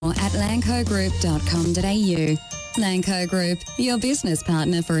more at lancogroup.com.au. Lanco Group, your business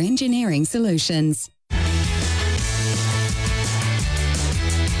partner for engineering solutions.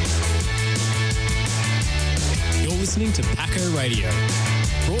 You're listening to Paco Radio,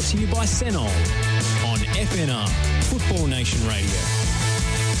 brought to you by Senol on FNR, Football Nation Radio.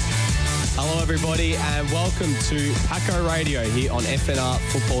 Hello everybody and welcome to Paco Radio here on FNR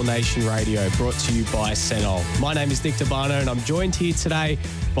Football Nation Radio, brought to you by Senol. My name is Nick Dabano and I'm joined here today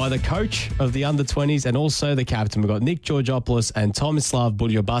by the coach of the under-20s and also the captain. We've got Nick Georgopoulos and Tomislav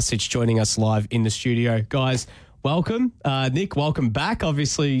Buljobasic joining us live in the studio. Guys, welcome. Nick, welcome back.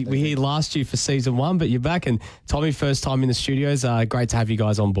 Obviously, we here last year for season 1, but you're back. And Tommy, first time in the studios. Great to have you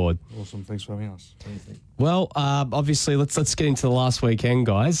guys on board. Awesome. Thanks for having us. Well, obviously, let's get into the last weekend,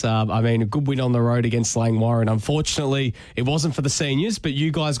 guys. I mean, a good win on the road against Langwarrin. Unfortunately, it wasn't for the seniors, but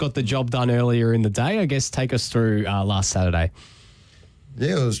you guys got the job done earlier in the day. I guess take us through last Saturday.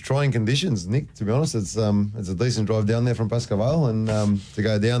 Yeah, it was trying conditions, Nick, to be honest. It's a decent drive down there from Pascoe and to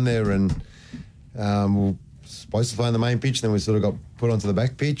go down there and we're supposed to play on the main pitch, then we sort of got put onto the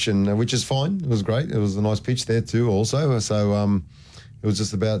back pitch, and which is fine. It was great. It was a nice pitch there too also. So it was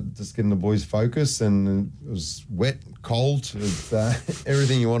just about just getting the boys focused, and it was wet, cold. It was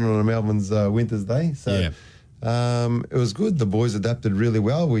everything you wanted on a Melbourne's winter's day. So it was good. The boys adapted really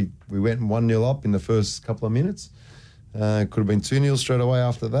well. We went 1-0 up in the first couple of minutes. Could have been 2-0 straight away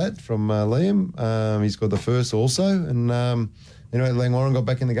after that from Liam. He's got the first also. And anyway, Langwarrin got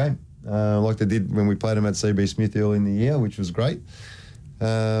back in the game like they did when we played them at CB Smith early in the year, which was great.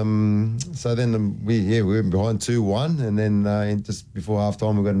 So then we were behind 2-1, and then just before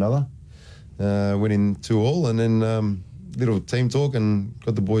half-time we got another. Winning 2-2, and then little team talk and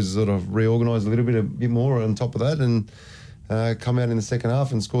got the boys sort of reorganised a bit more on top of that, and come out in the second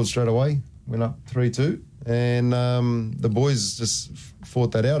half and scored straight away. Went up 3-2. And the boys just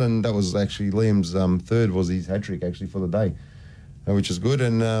fought that out, and that was actually Liam's third was his hat-trick actually for the day, which is good.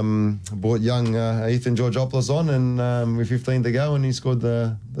 And brought young Ethan Georgopoulos on, and with 15 to go, and he scored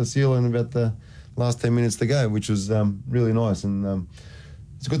the seal in about the last 10 minutes to go, which was really nice. And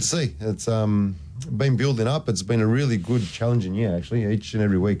it's good to see. It's been building up. It's been a really good, challenging year actually, each and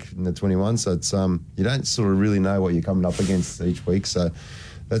every week in the 21. So it's you don't sort of really know what you're coming up against each week. So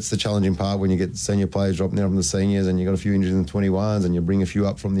that's the challenging part when you get senior players dropping down from the seniors, and you've got a few injuries in the 21s, and you bring a few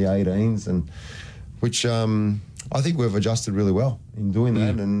up from the 18s, and which I think we've adjusted really well in doing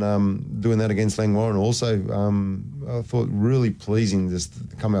that, and doing that against Langwarrin also. I thought really pleasing just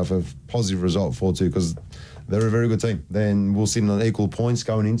to come out with a positive result 4-2, because they're a very good team. Then we'll sit on equal points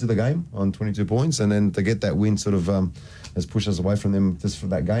going into the game on 22 points, and then to get that win sort of has pushed us away from them just for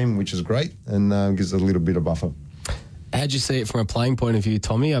that game, which is great, and gives us a little bit of buffer. How'd you see it from a playing point of view,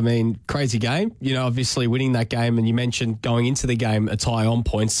 Tommy? I mean, crazy game. You know, obviously winning that game, and you mentioned going into the game a tie on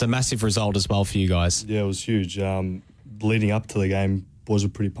points. It's a massive result as well for you guys. Yeah, it was huge. Leading up to the game, boys were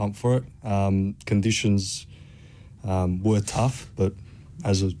pretty pumped for it. Conditions were tough, but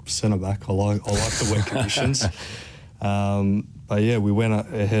as a centre-back, I like the wet conditions. But yeah, we went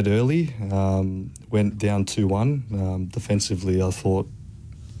ahead early, went down 2-1. Defensively, I thought,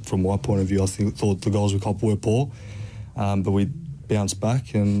 from my point of view, thought the goals we copped were poor. But we bounced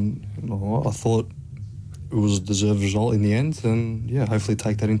back, and I thought it was a deserved result in the end, and yeah, hopefully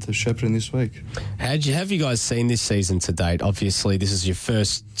take that into Shepparton this week. Have you guys seen this season to date? Obviously, this is your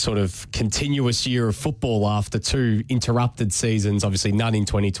first sort of continuous year of football after 2 interrupted seasons. Obviously, none in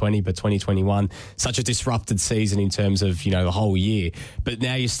 2020, but 2021, such a disrupted season in terms of, the whole year. But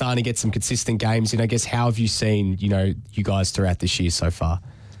now you're starting to get some consistent games, and I guess how have you seen, you guys throughout this year so far?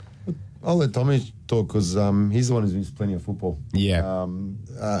 I'll let Tommy talk, because he's the one who's missed plenty of football. Yeah.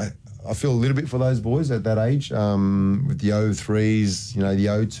 I feel a little bit for those boys at that age, with the 03s, the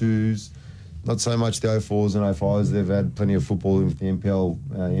 02s, not so much the 04s and 05s. They've had plenty of football with the MPL,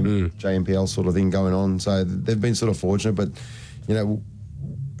 JMPL sort of thing going on. So they've been sort of fortunate, but,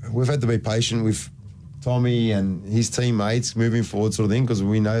 we've had to be patient with Tommy and his teammates moving forward sort of thing, because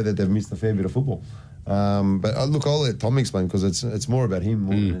we know that they've missed a fair bit of football. But look, I'll let Tommy explain, because it's more about him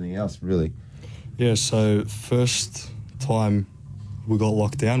more than anything else, really. Yeah, so first time we got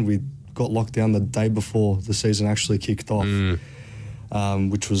locked down the day before the season actually kicked off,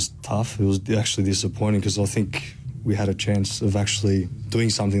 which was tough. It was actually disappointing, because I think we had a chance of actually doing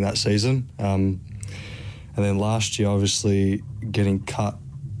something that season. And then last year, obviously, getting cut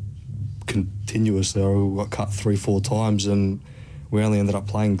continuously. We got cut 3-4 times, and we only ended up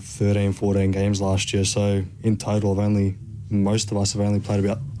playing 13, 14 games last year. So in total, most of us have only played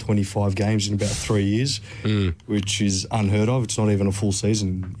about 25 games in about 3 years, which is unheard of. It's not even a full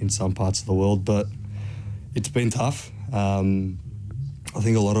season in some parts of the world, but it's been tough. I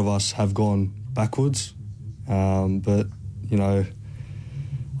think a lot of us have gone backwards, but you know,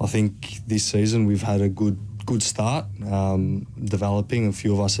 I think this season we've had a good start, developing. A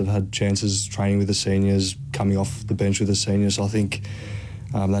few of us have had chances training with the seniors, coming off the bench with the seniors. So I think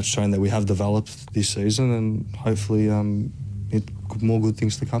that's shown that we have developed this season, and hopefully more good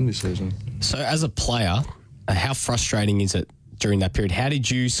things to come this season. So as a player, how frustrating is it during that period? How did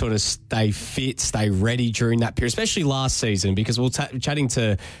you sort of stay fit, stay ready during that period, especially last season? Because we were chatting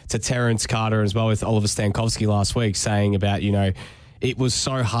to Terence Carter as well with Oliver Stankovsky last week, saying about, you know, it was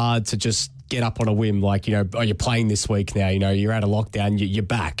so hard to just get up on a whim, like, you know, oh, you're playing this week now, you know, you're out of lockdown, you're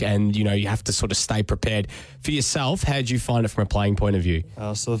back, and, you know, you have to sort of stay prepared. For yourself, how did you find it from a playing point of view?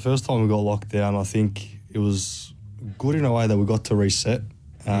 So the first time we got locked down, I think it was good in a way that we got to reset,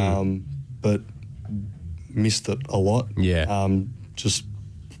 but missed it a lot. Yeah. Just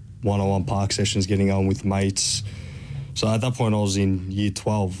one-on-one park sessions, getting on with mates. So at that point I was in year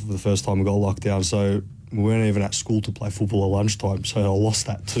 12 the first time we got locked down, so we weren't even at school to play football at lunchtime, so I lost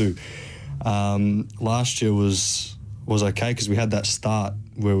that too. Last year was okay because we had that start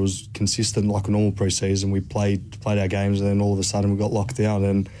where it was consistent like a normal pre-season. We played our games, and then all of a sudden we got locked down.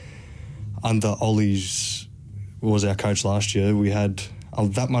 And under Ollie's, who was our coach last year, we had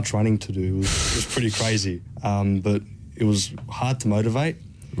that much running to do. It was pretty crazy, but it was hard to motivate.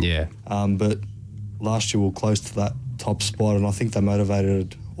 Yeah. But last year we were close to that top spot, and I think that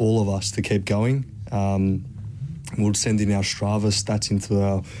motivated all of us to keep going. We'll send in our Strava stats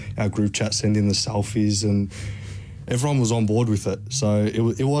into our group chat, send in the selfies, and everyone was on board with it. So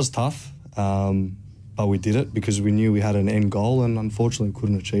it was tough, but we did it because we knew we had an end goal, and unfortunately we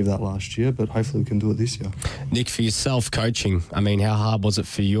couldn't achieve that last year, but hopefully we can do it this year. Nick, for yourself, coaching, I mean, how hard was it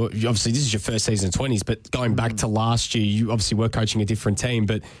for you? Obviously, this is your first season in 20s, but going back to last year, you obviously were coaching a different team,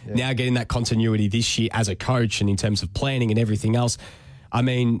 but now getting that continuity this year as a coach and in terms of planning and everything else, I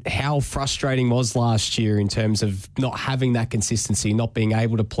mean, how frustrating was last year in terms of not having that consistency, not being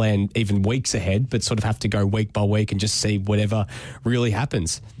able to plan even weeks ahead, but sort of have to go week by week and just see whatever really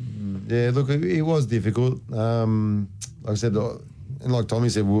happens? Yeah, look, it was difficult. Like I said, and like Tommy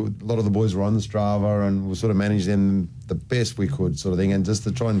said, a lot of the boys were on the Strava, and we sort of managed them the best we could, sort of thing, and just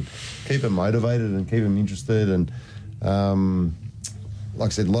to try and keep them motivated and keep them interested. And like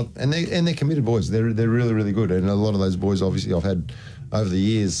I said, and they're committed boys. They're really, really good, and a lot of those boys, obviously, I've had over the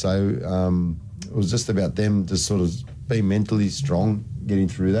years. So it was just about them to sort of be mentally strong, getting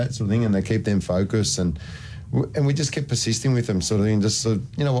through that sort of thing, and they keep them focused, and we just kept persisting with them, sort of thing. Just sort of,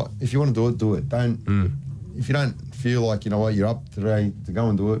 you know what, if you want to do it, do it. Don't if you don't feel like, you know what, you're up today to go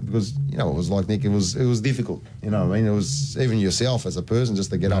and do it, because, you know, it was like, Nick, it was difficult. You know what I mean? It was even yourself as a person just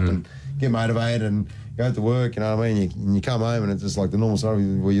to get up and get motivated and go to work. You know what I mean? You come home and it's just like the normal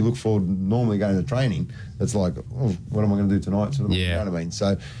story where you look forward normally going to training. It's like, oh, what am I going to do tonight? Sort of, you know what I mean?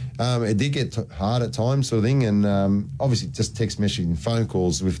 So it did get hard at times, sort of thing, and obviously just text messaging, phone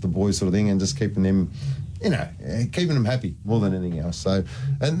calls with the boys, sort of thing, and just keeping them, you know, keeping them happy more than anything else. So,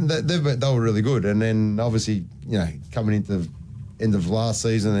 and they were really good. And then obviously, you know, coming into the end of last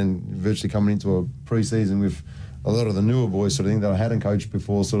season and virtually coming into a pre-season with a lot of the newer boys, sort of thing, that I hadn't coached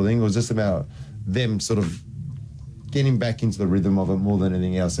before, sort of thing, it was just about them sort of getting back into the rhythm of it more than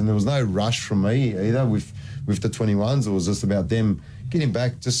anything else. And there was no rush from me either with the 21s. It was just about them getting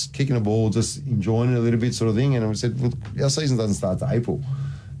back, just kicking the ball, just enjoying it a little bit, sort of thing. And we said, well, our season doesn't start to April.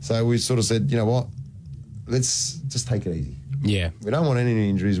 So we sort of said, you know what, let's just take it easy. Yeah. We don't want any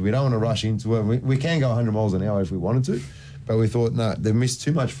injuries. We don't want to rush into it. We can go 100 miles an hour if we wanted to, but we thought, no, they've missed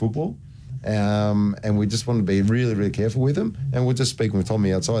too much football, and we just wanted to be really, really careful with them. And we're just speaking with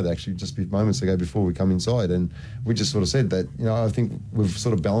Tommy outside, actually, just moments ago before we come inside, and we just sort of said that, you know, I think we've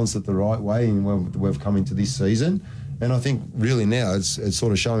sort of balanced it the right way in when we've come into this season. And I think really now it's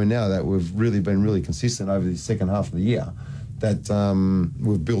sort of showing now that we've really been really consistent over the second half of the year, that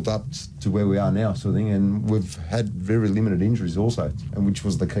we've built up to where we are now, sort of thing, and we've had very limited injuries also, and which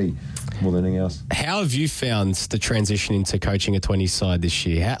was the key more than anything else. How have you found the transition into coaching a 20s side this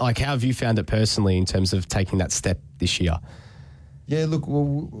year? How have you found it personally in terms of taking that step this year? Yeah, look,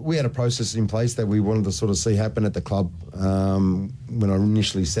 we had a process in place that we wanted to sort of see happen at the club. When I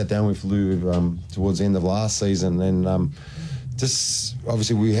initially sat down with Lou towards the end of last season, and just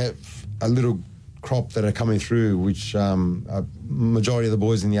obviously we have a little crop that are coming through, which a majority of the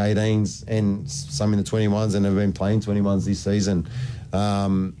boys in the 18s and some in the 21s, and have been playing 21s this season.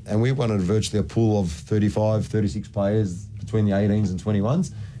 And we wanted virtually a pool of 35, 36 players between the 18s and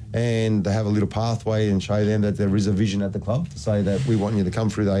 21s, and to have a little pathway and show them that there is a vision at the club to say that we want you to come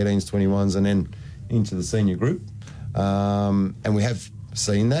through the 18s, 21s, and then into the senior group. And we have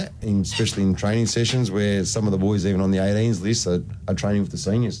seen that, especially in training sessions where some of the boys, even on the 18s list, are training with the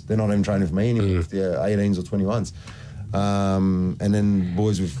seniors. They're not even training with me anymore, with the 18s or 21s. And then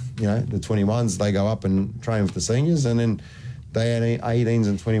boys with, the 21s, they go up and train with the seniors, and then they 18s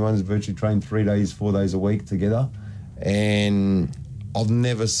and 21s virtually train 3 days, 4 days a week together. And I've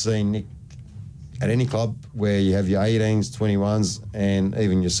never seen, Nick, at any club where you have your 18s, 21s, and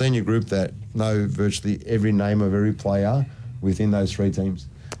even your senior group that know virtually every name of every player within those 3 teams.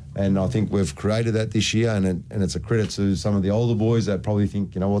 And I think we've created that this year, and it's a credit to some of the older boys that probably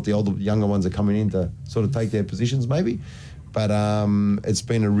think, the younger ones are coming in to sort of take their positions maybe. But it's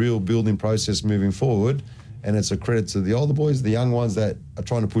been a real building process moving forward, and it's a credit to the older boys, the young ones that are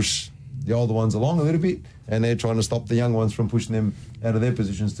trying to push the older ones along a little bit, and they're trying to stop the young ones from pushing them out of their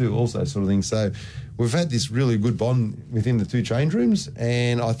positions too, also sort of thing. So we've had this really good bond within the 2 change rooms,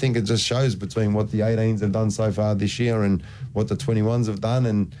 and I think it just shows between what the 18s have done so far this year and what the 21s have done.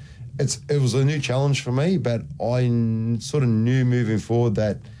 And it was a new challenge for me, but I sort of knew moving forward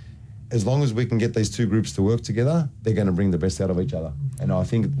that as long as we can get these 2 groups to work together, they're going to bring the best out of each other. And I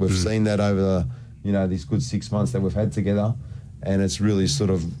think we've seen that over this good 6 months that we've had together, and it's really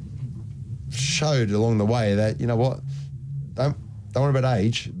sort of showed along the way that, don't worry about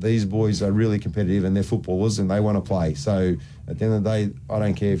age. These boys are really competitive, and they're footballers, and they want to play. So at the end of the day, I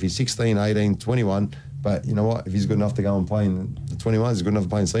don't care if he's 16, 18, 21, but you know what? If he's good enough to go and play in the 21s, he's good enough to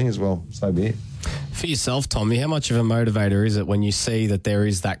play in seniors, well, so be it. For yourself, Tommy, how much of a motivator is it when you see that there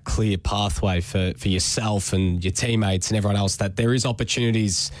is that clear pathway for yourself and your teammates and everyone else, that there is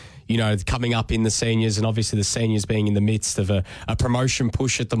opportunities, coming up in the seniors, and obviously the seniors being in the midst of a promotion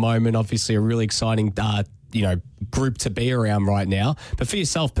push at the moment, obviously a really exciting group to be around right now. But for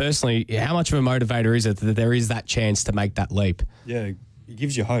yourself personally, how much of a motivator is it that there is that chance to make that leap? Yeah, it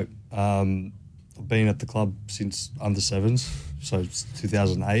gives you hope. I've been at the club since under 7s, so it's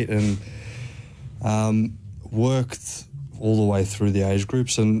 2008, and worked all the way through the age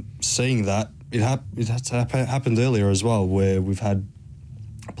groups, and seeing that it happened earlier as well, where we've had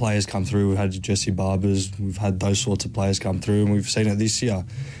players come through. We've had Jesse Barbers, we've had those sorts of players come through, and we've seen it this year.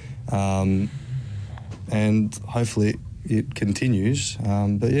 And hopefully it continues.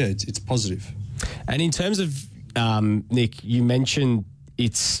 But yeah, it's positive. And in terms of, Nick, you mentioned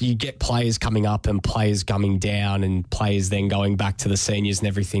you get players coming up and players coming down and players then going back to the seniors and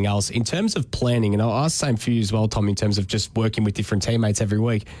everything else. In terms of planning, and I'll ask the same for you as well, Tom, in terms of just working with different teammates every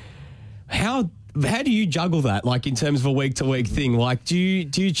week, how do you juggle that, like in terms of a week-to-week thing? Like, do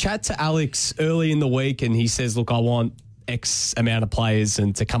you chat to Alex early in the week and he says, look, I want X amount of players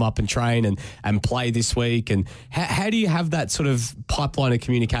and to come up and train and play this week? And how do you have that sort of pipeline of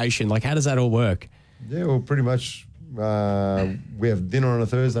communication? Like, how does that all work? Yeah, well, pretty much we have dinner on a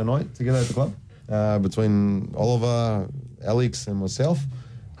Thursday night together at the club between Oliver, Alex and myself,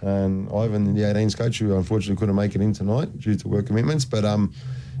 and Ivan, the 18s coach, who unfortunately couldn't make it in tonight due to work commitments. But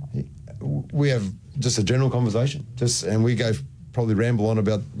we have just a general conversation, and we go probably ramble on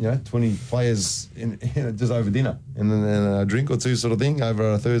about 20 players in just over dinner and then a drink or two sort of thing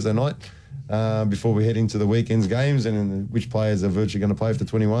over a Thursday night before we head into the weekend's games, and which players are virtually going to play for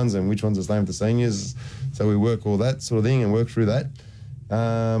the 21s and which ones are staying for the seniors. So we work all that sort of thing and work through that.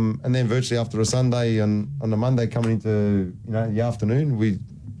 And then virtually after a Sunday on a Monday coming into the afternoon, we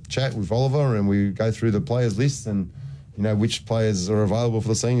chat with Oliver and we go through the players lists and which players are available for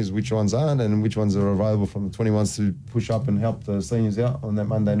the seniors, which ones aren't, and which ones are available from the 21s to push up and help the seniors out on that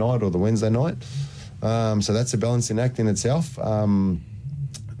Monday night or the Wednesday night. So that's a balancing act in itself.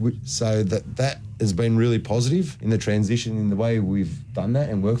 So that has been really positive in the transition in the way we've done that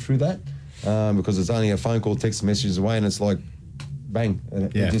and worked through that, because it's only a phone call, text messages away, and it's like, bang,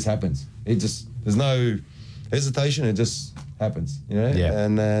 it just happens. There's no hesitation, it just happens,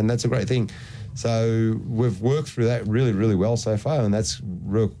 and that's a great thing. So we've worked through that really, really well so far, and that's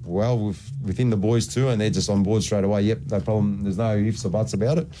worked well within the boys too, and they're just on board straight away. Yep, no problem. There's no ifs or buts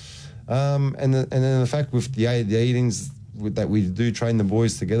about it. And then the fact with the 18s that we do train the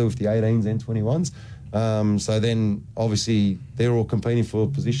boys together with the 18s and 21s. So then obviously they're all competing for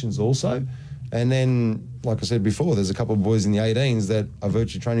positions also. And then, like I said before, there's a couple of boys in the 18s that are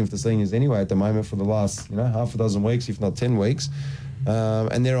virtually training with the seniors anyway at the moment for the last half a dozen weeks, if not 10 weeks.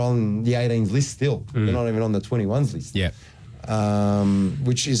 And they're on the 18s list still. They're not even on the 21s list. Yeah.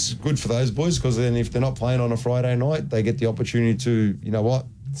 Which is good for those boys, because then if they're not playing on a Friday night, they get the opportunity to,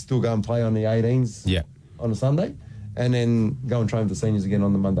 still go and play on the 18s on a Sunday, and then go and train with the seniors again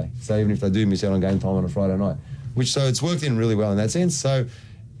on the Monday. So even if they do miss out on game time on a Friday night, so it's worked in really well in that sense. So,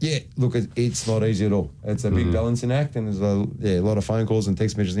 yeah, look, it's not easy at all. It's a big balancing act, and there's a lot of phone calls and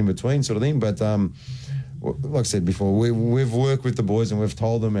text messages in between sort of thing. But like I said before, we've worked with the boys and we've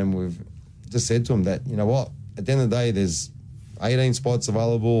told them and we've just said to them that, you know what, at the end of the day, there's 18 spots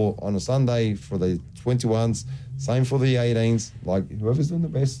available on a Sunday for the 21s, same for the 18s. Like, whoever's doing the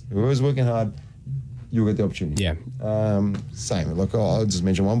best, whoever's working hard, you'll get the opportunity. Yeah. Same. Look, I'll just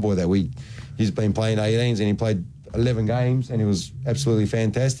mention one boy that he's been playing 18s and he played 11 games and he was absolutely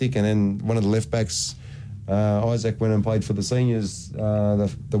fantastic. And then one of the left backs, Isaac, went and played for the seniors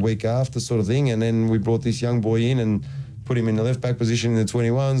the week after, sort of thing. And then we brought this young boy in and put him in the left back position in the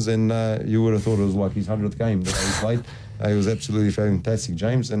 21s, and you would have thought it was like his 100th game that he played. He was absolutely fantastic,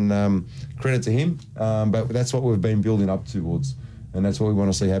 James, and credit to him. But that's what we've been building up towards, and that's what we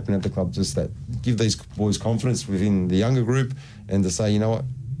want to see happen at the club. Just that, give these boys confidence within the younger group, and to say, you know what,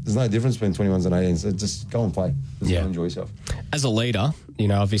 there's no difference between 21s and 18s. So just go and play. Just go and enjoy yourself. As a leader, you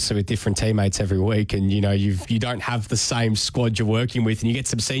know, obviously with different teammates every week, and you know, you don't have the same squad you're working with, and you get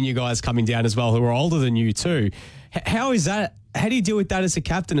some senior guys coming down as well who are older than you too. How is that? How do you deal with that as a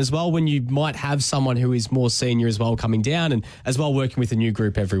captain as well, when you might have someone who is more senior as well coming down, and as well working with a new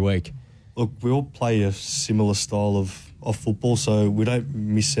group every week? Look, we all play a similar style of football, so we don't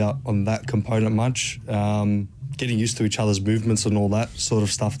miss out on that component much. Getting used to each other's movements and all that sort of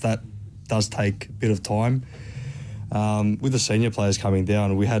stuff, that does take a bit of time. With the senior players coming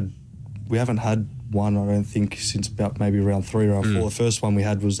down, we haven't had one, I don't think, since about maybe round 3 or round 4. The first one we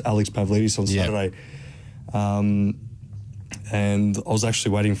had was Alex Pavlidis on Saturday. And I was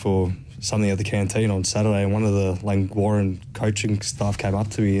actually waiting for something at the canteen on Saturday, and one of the Langwarrin coaching staff came up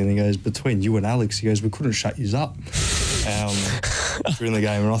to me and he goes, between you and Alex, he goes, we couldn't shut you up during the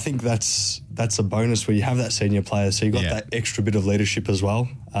game. And I think that's a bonus where you have that senior player, so you got that extra bit of leadership as well,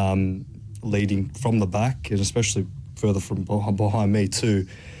 leading from the back, and especially further from behind me too.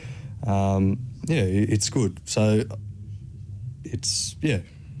 It's good. So it's,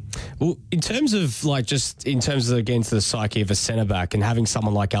 Well, in terms of again to the psyche of a centre back, and having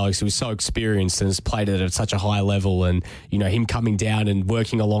someone like Alex who is so experienced and has played it at such a high level, and you know, him coming down and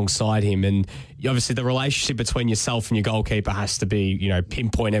working alongside him, and obviously the relationship between yourself and your goalkeeper has to be, you know,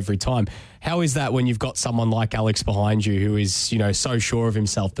 pinpoint every time. How is that when you've got someone like Alex behind you who is, you know, so sure of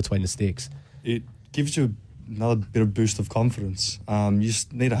himself between the sticks? It gives you another bit of boost of confidence. You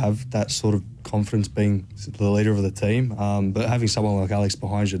just need to have that sort of confidence being the leader of the team, but having someone like Alex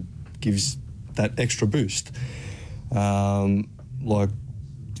behind you gives that extra boost. Like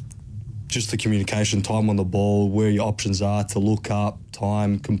just the communication, time on the ball, where your options are to look up,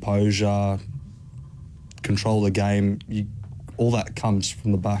 time, composure, control the game, all that comes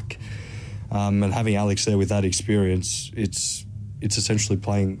from the back. And having Alex there with that experience, it's essentially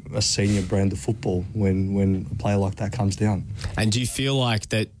playing a senior brand of football when a player like that comes down. And do you feel like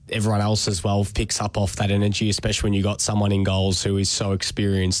that everyone else as well picks up off that energy, especially when you got someone in goals who is so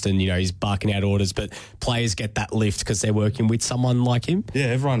experienced and, you know, he's barking out orders, but players get that lift because they're working with someone like him? Yeah,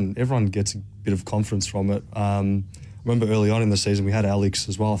 everyone gets a bit of confidence from it. I remember early on in the season we had Alex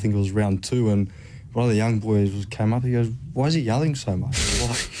as well. I think it was round 2, and one of the young boys came up. He goes, "Why is he yelling so much?"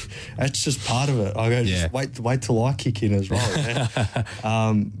 Like, that's just part of it. I go, just wait till I kick in as well.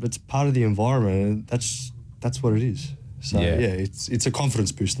 But it's part of the environment, and that's what it is. So it's a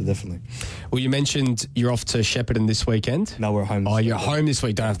confidence booster, definitely. Well, you mentioned you're off to Shepparton this weekend. No, we're home. You're home this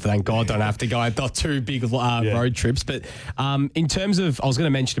week. Don't have to, thank God, don't have to go. I've got 2 big road trips. But in terms of, I was going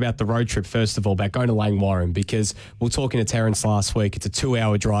to mention about the road trip first of all, about going to Langwarrin, because we were talking to Terence last week. It's a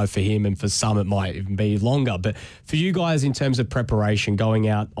 2-hour drive for him, and for some it might even be longer. But for you guys, in terms of preparation, going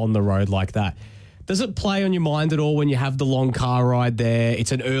out on the road like that, does it play on your mind at all when you have the long car ride there?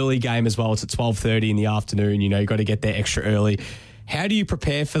 It's an early game as well. It's at 12:30 in the afternoon. You know, you've got to get there extra early. How do you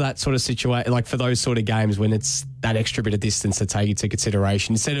prepare for that sort of situation, like for those sort of games when it's that extra bit of distance to take into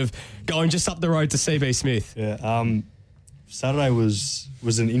consideration instead of going just up the road to CB Smith? Yeah, Saturday was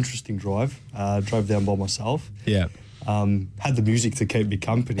an interesting drive. Drove down by myself. Yeah. Had the music to keep me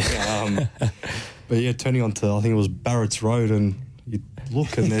company. But yeah, turning onto, I think it was Barrett's Road, and you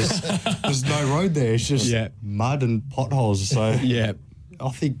look and there's no road there. It's just mud and potholes. So I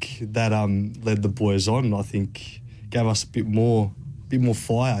think that led the boys on. I think gave us a bit more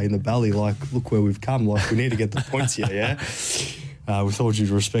fire in the belly. Like, look where we've come. Like, we need to get the points here. Yeah. With all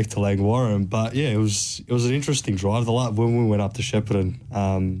due respect to Langwarrin, but yeah, it was an interesting drive. When we went up to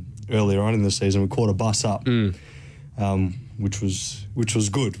Shepparton earlier on in the season, we caught a bus up, which was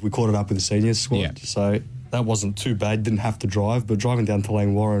good. We caught it up with the seniors squad, so that wasn't too bad. Didn't have to drive, but driving down to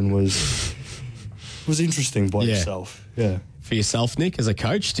Langwarrin was interesting by itself. Yeah. For yourself, Nick, as a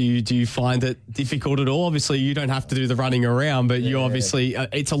coach, do you find it difficult at all? Obviously, you don't have to do the running around, but you obviously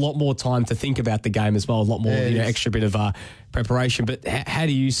it's a lot more time to think about the game as well. A lot more, extra bit of preparation. But how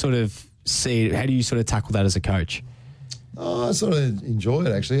do you sort of see it? How do you sort of tackle that as a coach? Oh, I sort of enjoy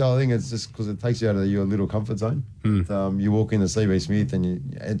it, actually. I think it's just because it takes you out of your little comfort zone. You walk into CB Smith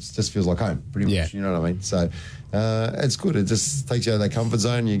and it just feels like home, pretty much. You know what I mean? So it's good. It just takes you out of that comfort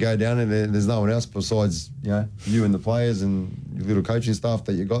zone. You go down and there's no one else besides, you and the players and your little coaching staff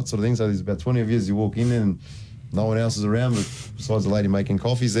that you got, sort of thing. So there's about 20 of you as you walk in and no one else is around besides the lady making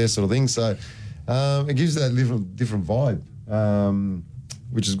coffees there, sort of thing. So it gives that different vibe,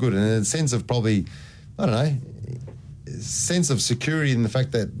 which is good. And a sense of probably, I don't know, sense of security in the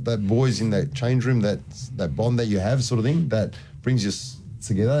fact that boys in that change room, that bond that you have, sort of thing, that brings you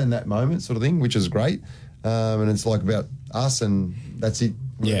together in that moment, sort of thing, which is great. And it's like about us and that's it.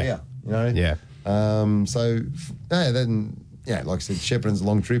 We're here, Yeah. Like I said, Shepparton's a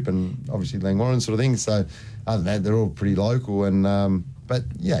long trip and obviously Langwarrin, sort of thing. So other than that, they're all pretty local and but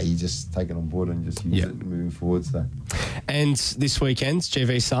you just take it on board and just use it moving forward. So. And this weekend's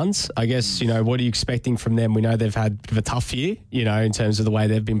GV Suns, I guess, what are you expecting from them? We know they've had a bit of a tough year, in terms of the way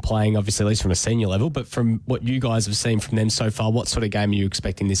they've been playing, obviously, at least from a senior level. But from what you guys have seen from them so far, what sort of game are you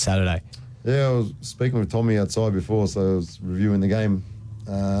expecting this Saturday? Yeah, I was speaking with Tommy outside before, so I was reviewing the game.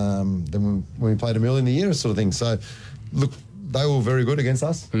 Then when we played them early in the year, sort of thing. So, look, they were very good against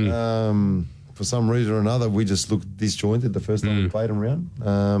us. For some reason or another, we just looked disjointed the first time we played them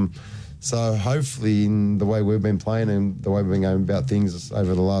around. So hopefully in the way we've been playing and the way we've been going about things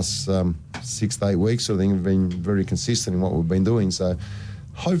over the last 6 to 8 weeks, sort of thing, we've been very consistent in what we've been doing. So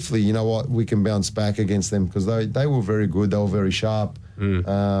hopefully, we can bounce back against them because they were very good. They were very sharp.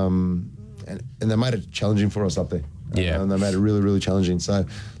 And they made it challenging for us up there. Yeah. And they made it really, really challenging. So,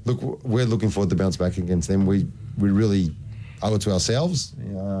 look, we're looking forward to bounce back against them. We really owe it to ourselves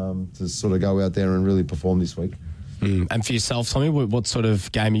to sort of go out there and really perform this week. And for yourself, Tommy, what sort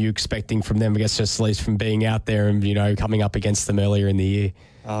of game are you expecting from them? I guess just at least from being out there and, coming up against them earlier in the year.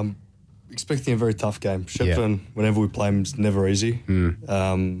 Expecting a very tough game. Shepparton, whenever we play them, is never easy.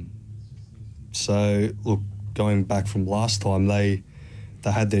 So, look, going back from last time, they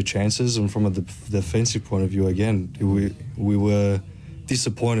had their chances, and from a defensive point of view, again, we were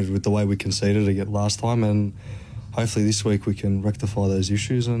disappointed with the way we conceded again last time, and hopefully this week we can rectify those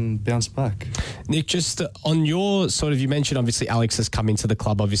issues and bounce back. Nick, just on your you mentioned obviously Alex has come into the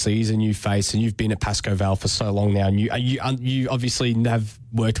club. Obviously he's a new face, and you've been at Pascoe Vale for so long now, and you obviously have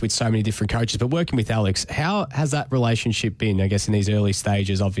worked with so many different coaches, but working with Alex, how has that relationship been, I guess, in these early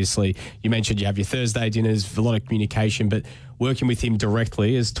stages? Obviously, you mentioned you have your Thursday dinners, a lot of communication, but working with him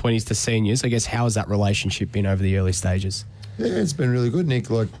directly as 20s to seniors, I guess, how has that relationship been over the early stages? Yeah, it's been really good, Nick.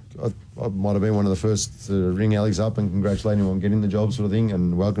 Like, I might have been one of the first to ring Alex up and congratulate him on getting the job, sort of thing,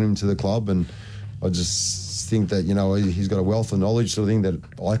 and welcome him to the club. And I just think that, he's got a wealth of knowledge, sort of thing, that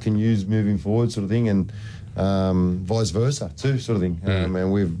I can use moving forward, sort of thing, and vice versa too, sort of thing.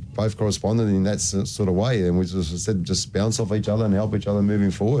 And we've both corresponded in that sort of way, and we just bounce off each other and help each other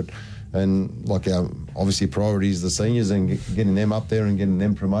moving forward. And like our obviously priority is the seniors and getting them up there and getting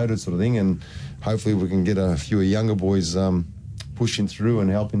them promoted, sort of thing. And hopefully we can get a few younger boys pushing through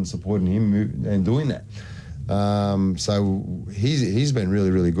and helping, supporting him and doing that. So he's been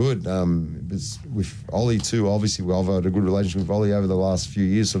really, really good. With Ollie too, obviously I've had a good relationship with Ollie over the last few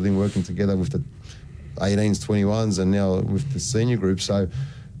years, sort of thing, working together with the 18s, 21s, and now with the senior group. So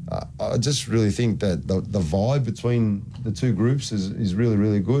I just really think that the vibe between the two groups is really,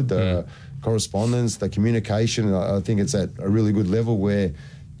 really good. The correspondence, the communication, I think it's at a really good level where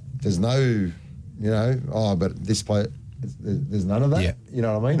there's no, but this player, there's none of that. Yeah. You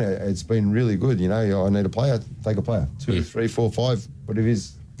know what I mean? It's been really good. I need a player, take a player. 2, 3, 4, 5, whatever it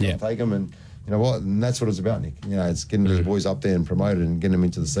is, take them. And you know what? And that's what it's about, Nick. It's getting these boys up there and promoted and getting them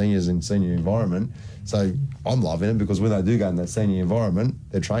into the seniors and senior environment. So I'm loving it because when they do go in that senior environment,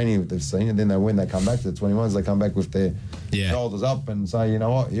 they're training with the senior. Then when they come back to the 21s, they come back with their shoulders up and say, you know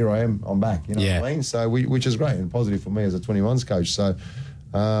what, here I am, I'm back. You know what I mean? So which is great and positive for me as a 21s coach. So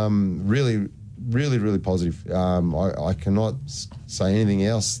really, really, really positive. I cannot say anything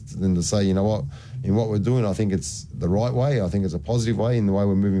else than to say, you know what, in what we're doing, I think it's the right way. I think it's a positive way in the way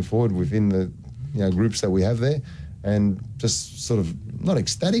we're moving forward within the groups that we have there. And just sort of not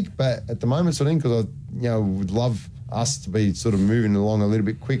ecstatic, but at the moment sort of thing, because I would love us to be sort of moving along a little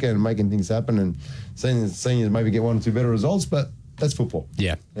bit quicker and making things happen and seeing the seniors maybe get 1 or 2 better results, but that's football.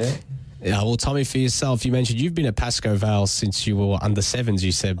 Yeah. Well, Tommy, for yourself, you mentioned you've been at Pascoe Vale since you were under 7s,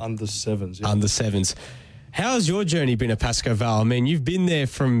 you said. Under 7s, yeah. Under 7s. How has your journey been at Pascoe Vale? I mean, you've been there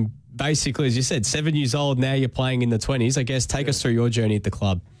from basically, as you said, 7 years old, now you're playing in the 20s. I guess take us through your journey at the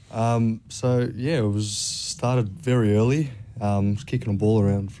club. It was started very early. Was kicking a ball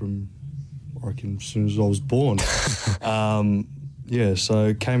around from, I reckon, as soon as I was born. Yeah,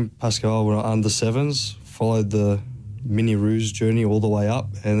 so came Pascal when I was under sevens, followed the mini Roos journey all the way up,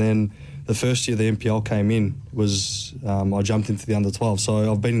 and then the first year the NPL came in was I jumped into the under 12. So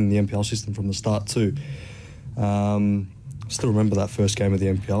I've been in the NPL system from the start too. Still remember that first game of the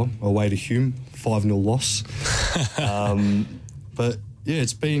NPL away to Hume, 5-0 loss. But yeah,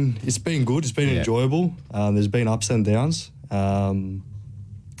 it's been good. It's been enjoyable. There's been ups and downs.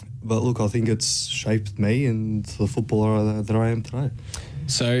 But look, I think it's shaped me into the footballer that I am today.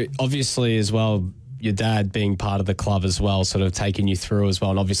 So obviously as well, your dad being part of the club as well, sort of taking you through as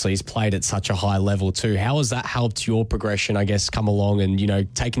well, and obviously he's played at such a high level too. How has that helped your progression, I guess, come along and,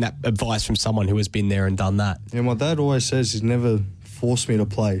 taking that advice from someone who has been there and done that? Yeah, my dad always says he's never forced me to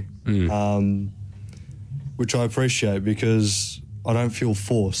play, which I appreciate because I don't feel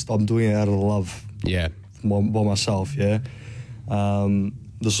forced. I'm doing it out of love by myself,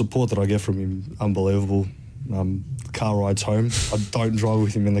 the support that I get from him, unbelievable. Car rides home. I don't drive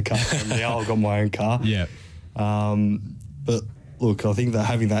with him in the car now. I've got my own car. Yeah. But look, I think that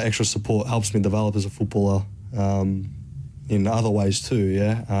having that extra support helps me develop as a footballer in other ways too,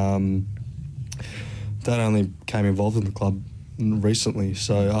 Dad only came involved in the club recently,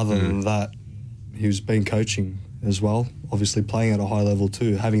 so other than that, he's been coaching as well, obviously playing at a high level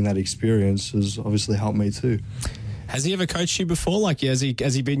too. Having that experience has obviously helped me too. Has he ever coached you before? Like, has he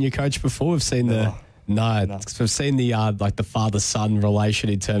been your coach before? We've seen No. We've seen the the father-son relation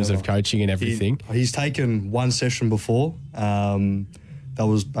in terms of coaching and everything. He's taken one session before. That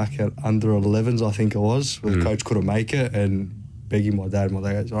was back at under 11s, I think it was, where the coach couldn't make it, and begging my dad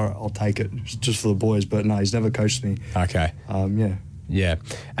goes, all right, I'll take it just for the boys. But no, he's never coached me. Okay. Yeah.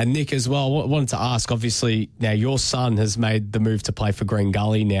 And Nick as well, wanted to ask, obviously, now your son has made the move to play for Green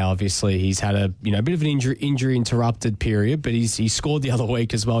Gully now. Obviously, he's had a bit of an injury interrupted period, but he scored the other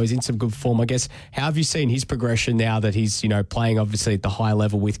week as well. He's in some good form. I guess, how have you seen his progression now that he's, playing obviously at the high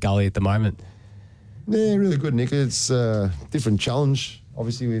level with Gully at the moment? Yeah, really good, Nick. It's a different challenge,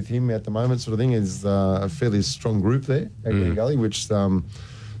 obviously, with him at the moment, sort of thing. Is a fairly strong group there at Green Gully, which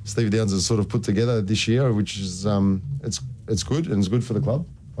Steve Downs has sort of put together this year, which is it's good, and it's good for the club,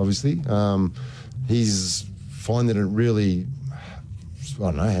 obviously. He's finding it really, I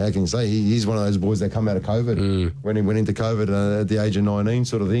don't know, how can you say? He's one of those boys that come out of COVID. When he went into COVID at the age of 19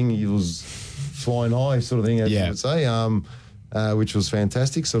 sort of thing, he was flying high sort of thing, as you would say, which was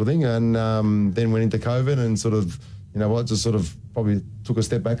fantastic sort of thing. And then went into COVID and sort of, just sort of probably took a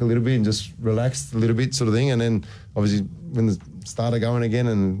step back a little bit and just relaxed a little bit sort of thing. And then obviously when the started going again,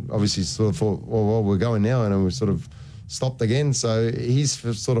 and obviously sort of thought, well, we're going now, and we sort of stopped again. So he's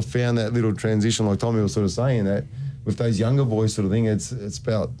sort of found that little transition, like Tommy was sort of saying, that with those younger boys sort of thing, it's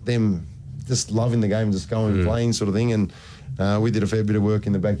about them just loving the game, just going and playing sort of thing. And we did a fair bit of work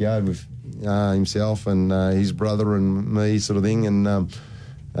in the backyard with himself and his brother and me sort of thing, and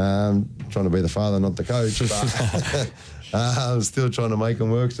trying to be the father, not the coach, but I'm still trying to make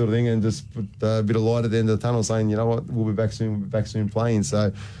them work sort of thing, and just put a bit of light at the end of the tunnel saying, you know what, we'll be back soon playing.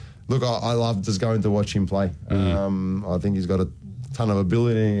 So look, I love just going to watch him play. I think he's got a ton of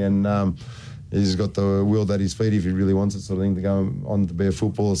ability, and he's got the will at his feet if he really wants it sort of thing, to go on to be a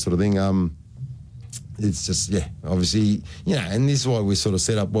footballer sort of thing. It's just, obviously, and this is why we sort of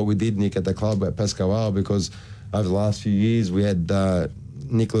set up what we did, Nick, at the club at Pascoal, because over the last few years we had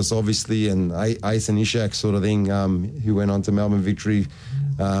Nicholas, obviously, and Ace and Ishak sort of thing, who went on to Melbourne Victory.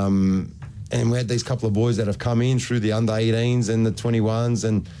 And we had these couple of boys that have come in through the under-18s and the 21s,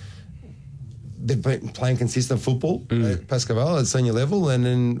 and they've been playing consistent football at Pascoal at senior level, and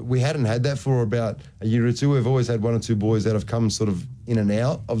then we hadn't had that for about a year or two. We've always had one or two boys that have come sort of in and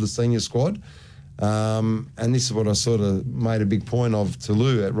out of the senior squad. And this is what I sort of made a big point of to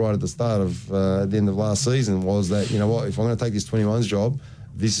Lou right at the start of at the end of last season, was that, if I'm going to take this 21s job,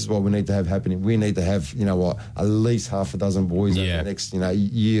 this is what we need to have happening. We need to have, at least half a dozen boys over the next,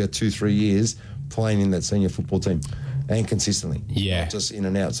 year, 2-3 years playing in that senior football team, and consistently. Not just in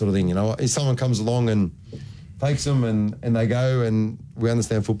and out sort of thing. If someone comes along and takes them and they go, and we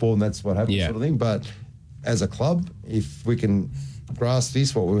understand football and that's what happens sort of thing. But as a club, if we can grasp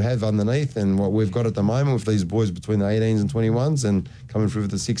this, what we have underneath and what we've got at the moment with these boys between the 18s and 21s and coming through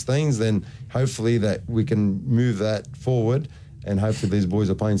with the 16s, then hopefully that we can move that forward, and hopefully these boys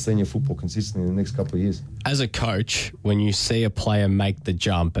are playing senior football consistently in the next couple of years. As a coach, when you see a player make the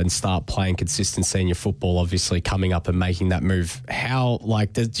jump and start playing consistent senior football, obviously coming up and making that move, how,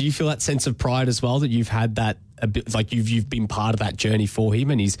 do you feel that sense of pride as well, that you've had that, you've been part of that journey for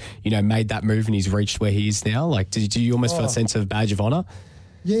him, and he's, made that move and he's reached where he is now? Do you almost feel a sense of badge of honour?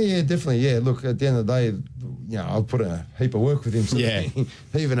 Yeah, definitely. Yeah, look, at the end of the day, I've put a heap of work with him,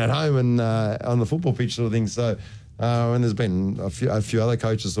 even at home and on the football pitch sort of thing. So, And there's been a few other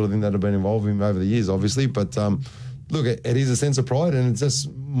coaches sort of thing that have been involved in over the years, obviously. But look, it is a sense of pride, and it's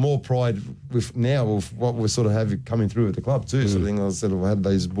just more pride with what we sort of have coming through at the club too. Sort of thing. I said I've had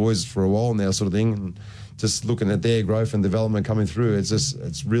these boys for a while now, sort of thing, and just looking at their growth and development coming through,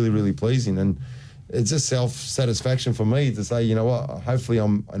 it's really, really pleasing. And it's just self-satisfaction for me to say, you know what, hopefully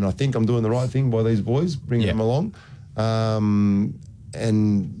I think I'm doing the right thing by these boys, bringing them along, and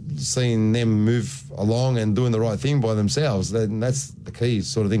seeing them move along and doing the right thing by themselves. That's the key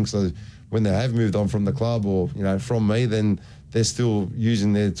sort of thing. So when they have moved on from the club or, you know, from me, then they're still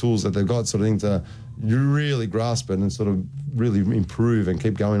using their tools that they've got sort of thing to really grasp it and sort of really improve and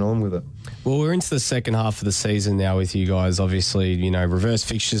keep going on with it. Well, we're into the second half of the season now with you guys. Obviously, you know, reverse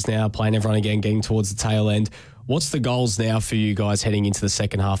fixtures now, playing everyone again, getting towards the tail end. What's the goals now for you guys heading into the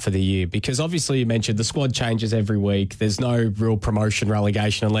second half of the year? Because obviously you mentioned the squad changes every week. There's no real promotion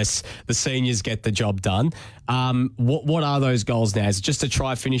relegation unless the seniors get the job done. What are those goals now? Is it just to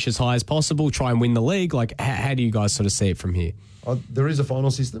try finish as high as possible, try and win the league? Like, how do you guys sort of see it from here? There is a final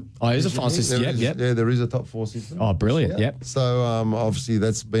system. Oh, there is a final system. Yep. Yeah, there is a top 4 system. Oh, brilliant. Yep. So obviously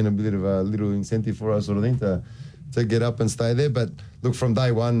that's been a bit of a little incentive for us sort of thing to get up and stay there. But look, from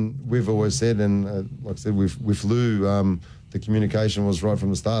day one, we've always said, and like I said, with Lou, the communication was right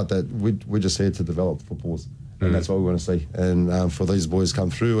from the start that we're just here to develop footballs. And that's what we want to see. And for these boys come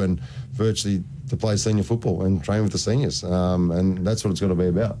through and virtually to play senior football and train with the seniors. And that's what it's got to be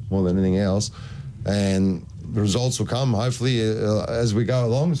about more than anything else. And the results will come, hopefully, as we go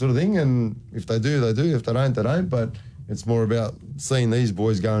along sort of thing. And if they do, they do. If they don't, they don't. But it's more about seeing these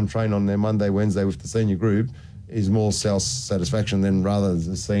boys go and train on their Monday, Wednesday with the senior group is more self-satisfaction than rather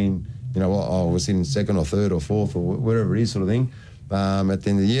than seeing, you know, we're sitting second or third or fourth or whatever it is sort of thing at the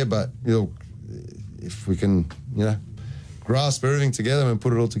end of the year. But, you know, if we can, you know, grasp everything together and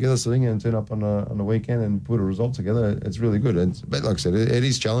put it all together sort of thing and turn up on the weekend and put a result together, it's really good. But like I said, it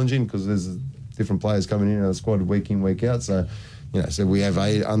is challenging because there's different players coming in the squad week in, week out. So, you know, so we have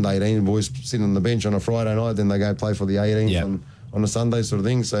under 18 boys sitting on the bench on a Friday night, then they go play for the 18th on a Sunday sort of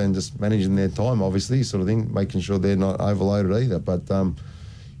thing. So, and just managing their time, obviously, sort of thing, making sure they're not overloaded either. But, you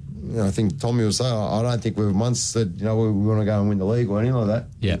know, I think Tommy will say, I don't think we've once said, you know, we want to go and win the league or anything like that.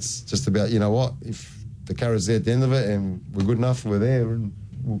 Yeah. It's just about, you know what, if the carrot's there at the end of it and we're good enough, we're there and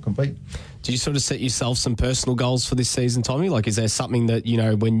we'll compete. Do you sort of set yourself some personal goals for this season, Tommy? Like, is there something that, you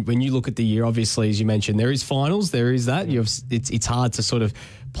know, when you look at the year, obviously, as you mentioned, there is finals, there is that. It's hard to sort of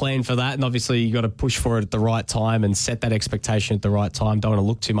plan for that, and obviously you got to push for it at the right time and set that expectation at the right time. Don't want to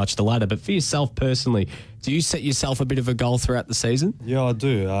look too much the ladder. But for yourself personally, do you set yourself a bit of a goal throughout the season? Yeah, I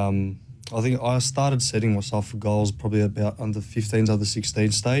do. I think I started setting myself goals probably about under 15s, under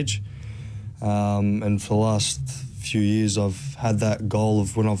 16 stage. And for the last few years, I've had that goal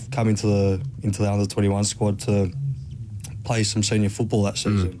of when I've come into the under 21 squad to play some senior football that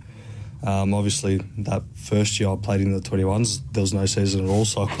season. Obviously, that first year I played in the 21s, there was no season at all,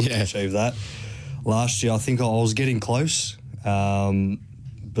 so I couldn't achieve that. Last year, I think I was getting close,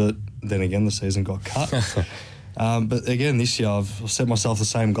 but then again, the season got cut. But again, this year I've set myself the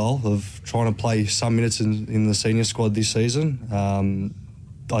same goal of trying to play some minutes in the senior squad this season.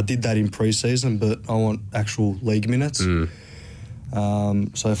 I did that in pre-season, but I want actual league minutes. So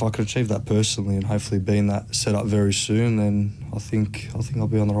if I could achieve that personally and hopefully be in that setup very soon, then I think I'll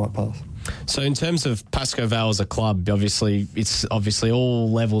be on the right path. So in terms of Pascoe Vale as a club, it's obviously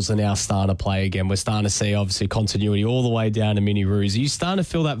all levels are now starting to play again. We're starting to see obviously continuity all the way down to Mini Roos. Are you starting to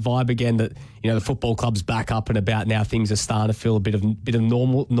feel that vibe again that, you know, the football club's back up and about now? Things are starting to feel a bit of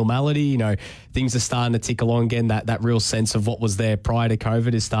normality. You know, things are starting to tick along again. That real sense of what was there prior to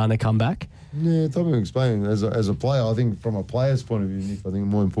COVID is starting to come back. Yeah, Tommy explained as a player. I think from a player's point of view, Nick, I think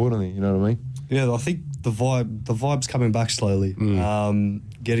more importantly, you know what I mean? Yeah, I think the vibe's coming back slowly.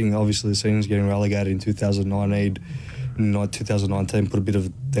 Getting obviously the seniors getting relegated in 2019 put a bit of a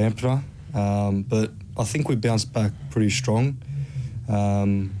dampener, but I think we bounced back pretty strong.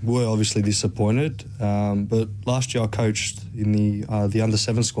 We're obviously disappointed, but last year I coached in the under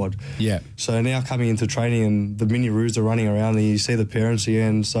 7 squad. Yeah. So now coming into training and the Mini Roos are running around and you see the parents here,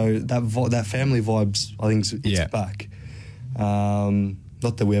 and so that family vibes, I think it's back.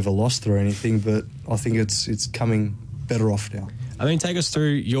 Not that we ever lost or anything, but I think it's coming better off now. I mean, take us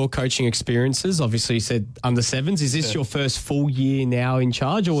through your coaching experiences. Obviously, you said under 7s. Is this your first full year now in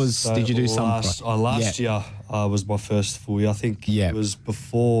charge, or did you do something? Last year was my first full year. I think it was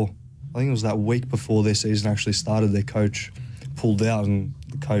before. I think it was that week before their season actually started. Their coach pulled out, and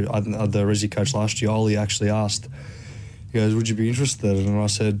the Resi coach last year, Ollie, actually asked, he goes, "Would you be interested?" And I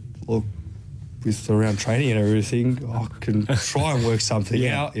said, "Look, with around training and everything, I can try and work something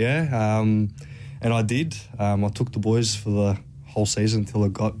out." Yeah. And I did. I took the boys for the whole season until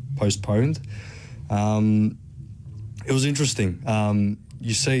it got postponed. It was interesting.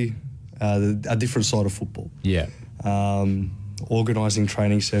 You see a different side of football. Yeah. Organising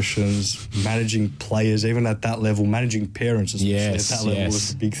training sessions, managing players, even at that level, managing parents especially at that level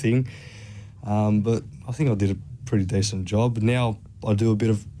was a big thing. But I think I did a pretty decent job. Now I do a bit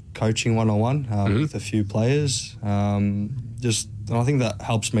of coaching one-on-one with a few players. And I think that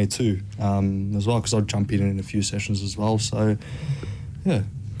helps me too as well, because I jump in a few sessions as well. So, yeah.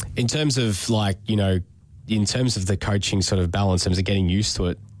 In terms of in terms of the coaching sort of balance, in terms of getting used to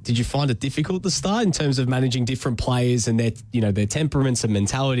it, did you find it difficult to start in terms of managing different players and their temperaments and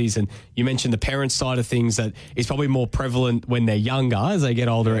mentalities? And you mentioned the parent side of things that is probably more prevalent when they're younger. As they get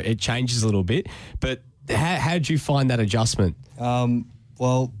older, it changes a little bit. But how did you find that adjustment?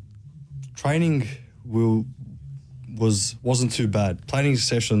 Well, training wasn't too bad. Training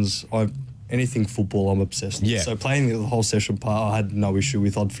sessions, anything football, I'm obsessed with. Yeah. So playing the whole session part, I had no issue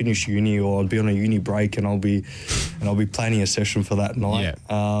with. I'd finish uni or I'd be on a uni break and I'll be planning a session for that night.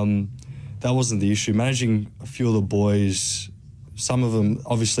 Yeah. That wasn't the issue. Managing a few of the boys, some of them,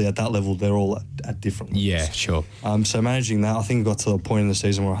 obviously at that level, they're all at different levels. Yeah, sure. So managing that, I think it got to the point in the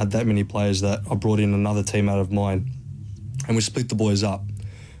season where I had that many players that I brought in another team out of mine and we split the boys up.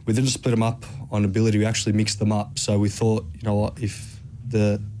 We didn't split them up on ability, we actually mixed them up. So we thought, you know what, if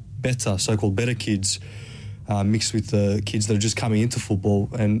the so-called better kids mixed with the kids that are just coming into football,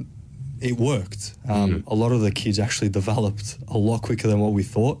 and it worked. A lot of the kids actually developed a lot quicker than what we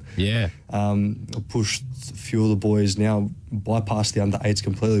thought. Yeah. I pushed a few of the boys now, bypassed the under-8s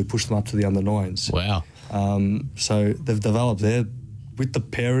completely, pushed them up to the under-9s. Wow. So they've developed there. With the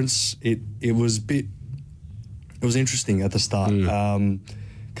parents, it was interesting at the start.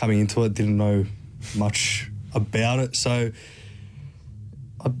 Coming into it, didn't know much about it. So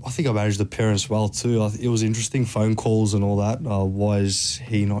I think I managed the parents well too. It was interesting, phone calls and all that. Why is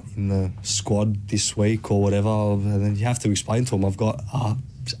he not in the squad this week or whatever? And then you have to explain to them, I've got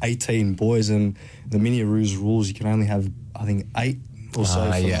 18 boys, and the Mini Roos rules, you can only have, I think, 8 or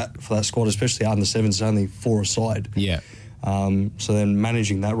so for that squad, especially under 7s, it's only 4 aside. Yeah. So then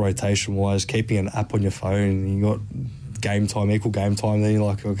managing that rotation-wise, keeping an app on your phone, you got game time, equal game time, then you're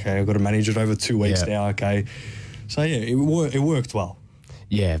like, okay, I've got to manage it over 2 weeks now, okay. So, yeah, it worked well.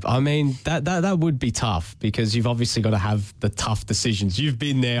 Yeah, I mean, that would be tough because you've obviously got to have the tough decisions. You've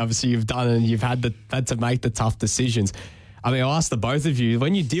been there, obviously you've done it, and you've had to make the tough decisions. I mean, I'll ask the both of you,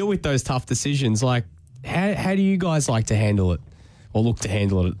 when you deal with those tough decisions, like, how do you guys like to handle it or look to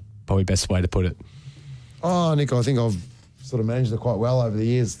handle it? Probably best way to put it. Oh, Nick, I think I've sort of managed it quite well over the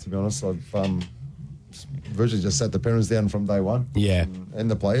years, to be honest. I've virtually just sat the parents down from day one. Yeah. And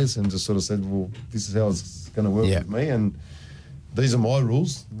the players, and just sort of said, well, this is how it's going to work with me, and these are my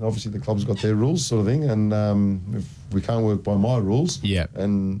rules. Obviously, the club's got their rules, sort of thing. And if we can't work by my rules,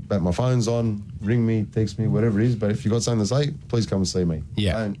 but my phone's on, ring me, text me, whatever it is. But if you've got something to say, please come and see me.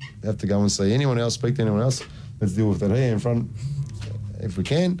 Yeah. Don't have to go and see anyone else, speak to anyone else. Let's deal with it here in front if we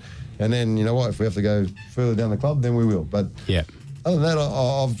can. And then, you know what, if we have to go further down the club, then we will. But other than that,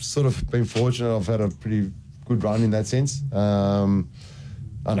 I've sort of been fortunate. I've had a pretty good run in that sense. I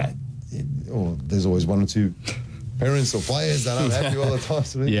know there's always one or two parents or players that aren't happy all the time.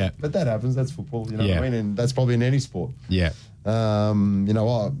 Sort of but that happens. That's football, you know what I mean? And that's probably in any sport. Yeah. You know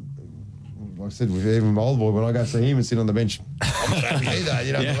what? Like I said, with even my old boy, when I go see him and sit on the bench, I'm not happy either,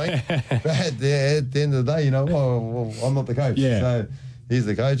 you know what I mean? But at the end of the day, you know, well, I'm not the coach. Yeah. So he's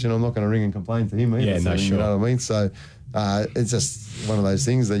the coach, and I'm not going to ring and complain to him either. Yeah, no, You know what I mean? So it's just one of those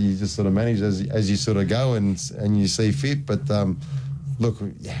things that you just sort of manage as you sort of go and you see fit. But look,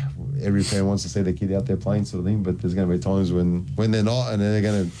 every parent wants to see their kid out there playing, sort of thing, but there's going to be times when they're not, and they're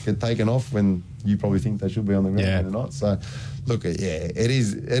going to get taken off when you probably think they should be on the ground and they're not. So, look, it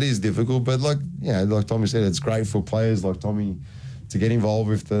is difficult, but like Tommy said, it's great for players like Tommy to get involved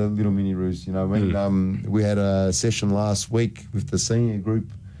with the little Mini Roos. You know what I mean? We had a session last week with the senior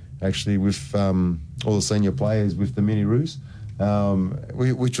group, actually with all the senior players with the Mini Roos,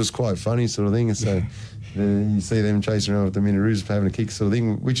 which was quite funny, sort of thing. And so you see them chasing around with the Mini Roos, having a kick, sort of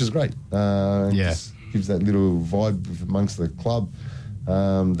thing, which is great. Just gives that little vibe amongst the club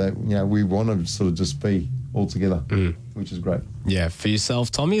that we want to sort of just be all together, which is great. Yeah, for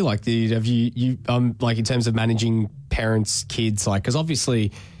yourself, Tommy, like have you like in terms of managing parents, kids, like because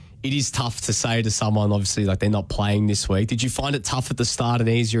obviously it is tough to say to someone, obviously, like they're not playing this week. Did you find it tough at the start and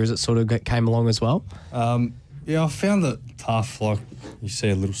easier as it sort of came along as well? Yeah, I found it tough. Like you see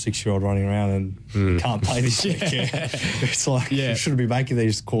a little 6-year-old running around and can't play this week. It's like you shouldn't be making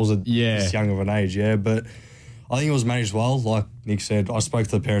these calls at this young of an age. But I think it was managed well. Like Nick said, I spoke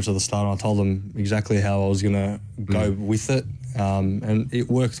to the parents at the start and I told them exactly how I was going to go with it, and it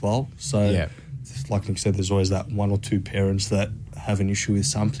worked well. So, like Nick said, there's always that one or two parents that have an issue with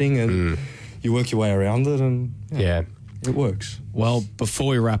something, and you work your way around it, and it works. Well, before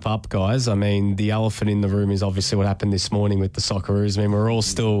we wrap up, guys, I mean, the elephant in the room is obviously what happened this morning with the Socceroos. I mean, we're all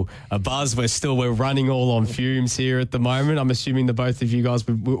still abuzz. We're running all on fumes here at the moment. I'm assuming the both of you guys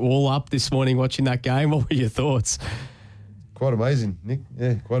were all up this morning watching that game. What were your thoughts? Quite amazing, Nick.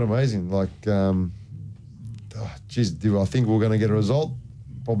 Yeah, quite amazing. Like, do I think we're going to get a result?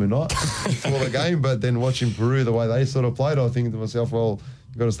 Probably not for the game. But then watching Peru, the way they sort of played, I think to myself, well,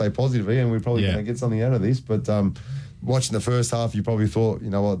 you've got to stay positive here, and we're probably going to get something out of this. But watching the first half, you probably thought, you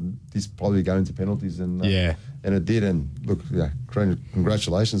know what, this probably going to penalties, and it did. And look,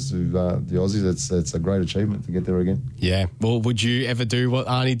 congratulations to the Aussies. It's a great achievement to get there again. Yeah. Well, would you ever do what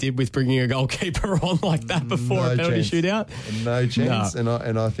Arnie did with bringing a goalkeeper on like that before a penalty shootout? No chance. No.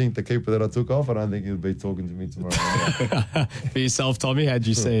 And I think the keeper that I took off, I don't think he'll be talking to me tomorrow. For yourself, Tommy, how'd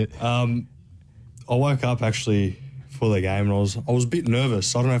you see it? I woke up actually for the game, and I was a bit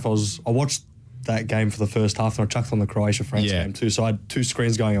nervous. I don't know if I watched that game for the first half, and I chucked on the Croatia-France game too. So I had two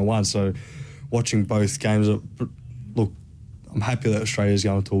screens going at once. So watching both games, look, I'm happy that Australia's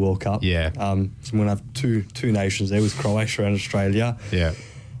going to a World Cup. Yeah. So I'm going to have two nations there with Croatia and Australia. Yeah.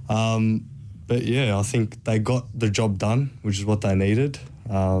 But yeah, I think they got the job done, which is what they needed.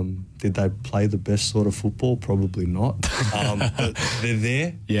 Did they play the best sort of football? Probably not. But they're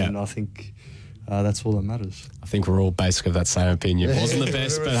there. Yeah. And I think that's all that matters. I think we're all basically of that same opinion. It wasn't the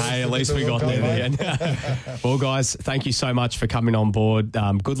best, but hey, at least we got there in the end. Well, guys, thank you so much for coming on board.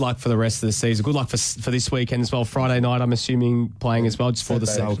 Good luck for the rest of the season. Good luck for this weekend as well. Friday night, I'm assuming, playing as well, just for the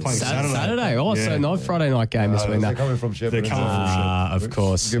Saturday. Oh, so no Friday night game this week. They're coming from Shepparton. Of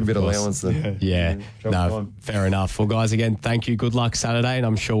course. Give a bit of allowance there. Yeah. No, fair enough. Well, guys, again, thank you. Good luck Saturday, and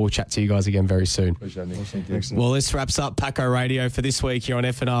I'm sure we'll chat to you guys again very soon. Appreciate it, Nick. Well, this wraps up Paco Radio for this week here on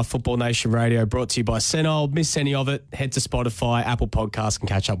FNR Football Nation Radio, brought to you by Senol. Miss any of it, head to Spotify, Apple Podcasts, and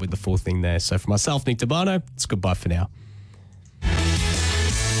catch up with the full thing there. So for myself, Nick Tabano, it's goodbye for now.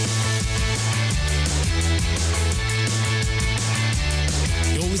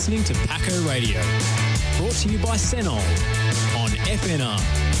 You're listening to Paco Radio, brought to you by Senol on FNR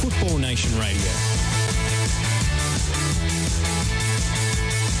Football Nation Radio.